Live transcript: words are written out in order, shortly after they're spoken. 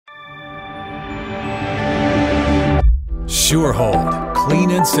Shurhold,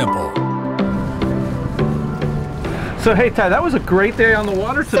 clean and simple. So hey Ty, that was a great day on the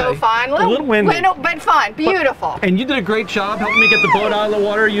water today. So fun. A little windy. But fun. Beautiful. And you did a great job helping me get the boat out of the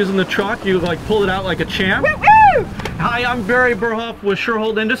water using the truck. You like pulled it out like a champ. Woo woo! Hi, I'm Tiann Berhoff with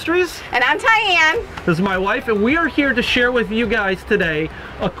Shurhold Industries. And I'm Tiann. This is my wife, and we are here to share with you guys today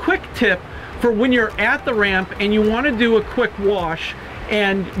a quick tip for when you're at the ramp and you want to do a quick wash.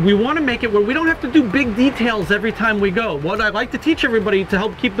 And we want to make it where we don't have to do big details every time we go. What I like to teach everybody to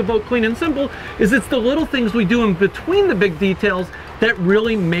help keep the boat clean and simple is it's the little things we do in between the big details that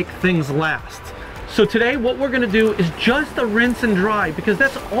really make things last. So today what we're going to do is just a rinse and dry, because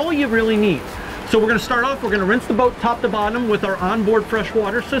that's all you really need. So we're going to start off, we're going to rinse the boat top to bottom with our onboard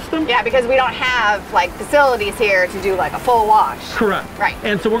freshwater system. Yeah, because we don't have like facilities here to do like a full wash. Correct. Right.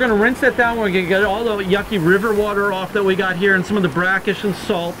 And so we're going to rinse that down. We're going to get all the yucky river water off that we got here and some of the brackish and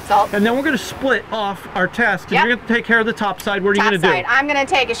salt. And then we're going to split off our tasks. Yep. You're going to take care of the top side. What are you going to do? I'm going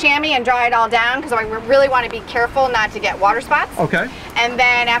to take a chamois and dry it all down because I really want to be careful not to get water spots. Okay. And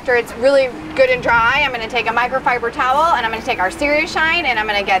then after it's really good and dry, I'm going to take a microfiber towel and I'm going to take our Serious Shine and I'm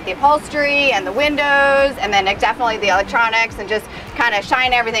going to get the upholstery and the windows and then definitely the electronics and just kind of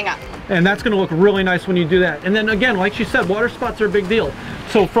shine everything up. And that's going to look really nice when you do that. And then again, like she said, water spots are a big deal.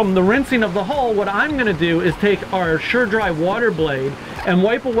 So from the rinsing of the hull, what I'm going to do is take our Sure Dry water blade and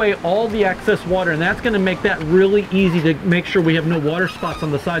wipe away all the excess water, and that's going to make that really easy to make sure we have no water spots on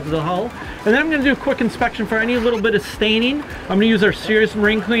the sides of the hull. And then I'm going to do a quick inspection for any little bit of staining. I'm going to use our Serious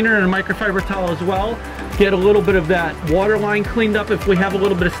Marine Cleaner and a microfiber towel as well. Get a little bit of that water line cleaned up if we have a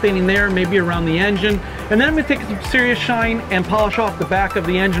little bit of staining there, maybe around the engine. And then I'm going to take some Serious Shine and polish off the back of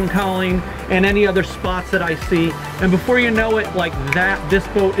the engine cowling and any other spots that I see. And before you know it, like that, this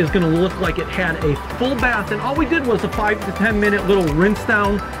boat is going to look like it had a full bath, and all we did was a 5 to 10 minute little rinse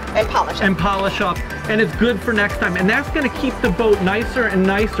down and polish up, and it's good for next time. And that's going to keep the boat nicer and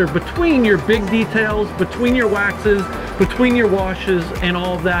nicer between your big details, between your waxes, between your washes and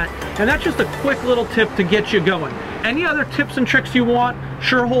all of that. And that's just a quick little tip to get you going. Any other tips and tricks you want,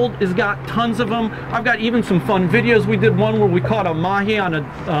 Shurhold has got tons of them. I've got even some fun videos. We did one where we caught a mahi on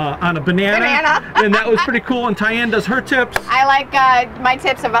a banana. And that was pretty cool. And Tiann does her tips. I like my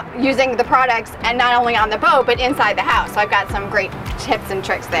tips about using the products, and not only on the boat but inside the house. So I've got some great tips and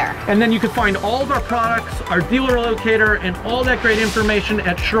tricks there. And then you can find all of our products, our dealer locator, and all that great information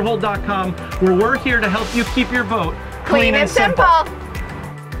at Shurhold.com, where we're here to help you keep your boat clean and simple.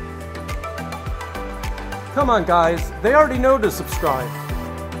 Come on guys, they already know to subscribe.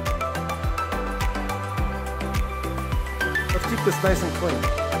 Let's keep this nice and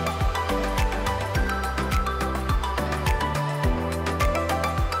clean.